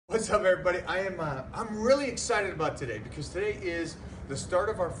What's up, everybody? I'm really excited about today because today is the start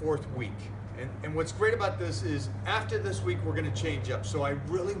of our 4th week. And what's great about this is after this week, we're gonna change up. So I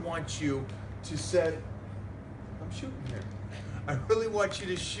really want you to set, I'm shooting here. I really want you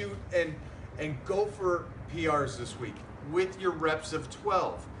to shoot and go for PRs this week with your reps of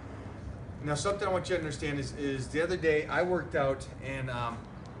 12. Now, something I want you to understand is the other day I worked out and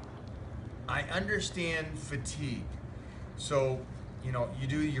I understand fatigue. So, you know, you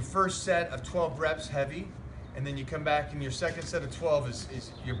do your first set of 12 reps heavy, and then you come back and your second set of 12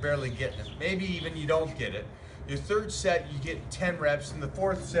 is you're barely getting it. Maybe even you don't get it. Your third set, you get 10 reps, and the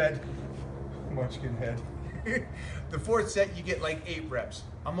fourth set, munchkin head. The fourth set, you get like 8 reps.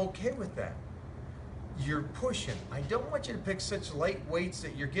 I'm okay with that. You're pushing. I don't want you to pick such light weights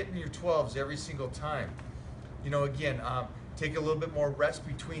that you're getting your 12s every single time. You know, again, take a little bit more rest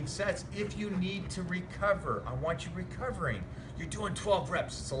between sets if you need to recover. I want you recovering. You're doing 12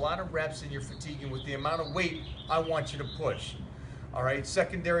 reps. It's a lot of reps and you're fatiguing with the amount of weight I want you to push. All right,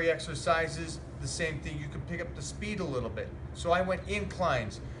 secondary exercises, the same thing. You can pick up the speed a little bit. So I went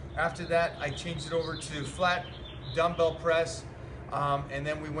inclines. After that, I changed it over to flat dumbbell press, and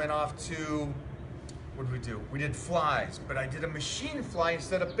then we went off to, what did we do? We did flies, but I did a machine fly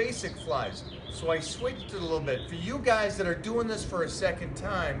instead of basic flies. So I switched it a little bit. For you guys that are doing this for a second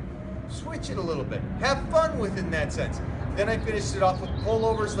time, switch it a little bit. Have fun with it in that sense. Then I finished it off with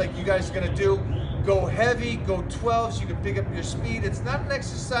pullovers like you guys are gonna do. Go heavy, go 12s, you can pick up your speed. It's not an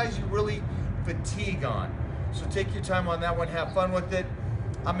exercise you really fatigue on. So take your time on that one, have fun with it.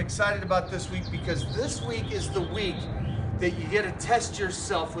 I'm excited about this week because this week is the week that you get to test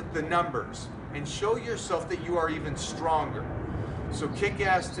yourself with the numbers and show yourself that you are even stronger. So kick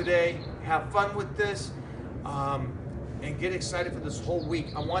ass today, have fun with this, and get excited for this whole week.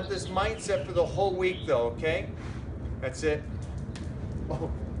 I want this mindset for the whole week though, okay? That's it. Oh,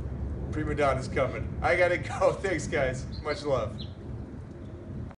 Prima Donna's coming. I gotta go. Thanks, guys. Much love.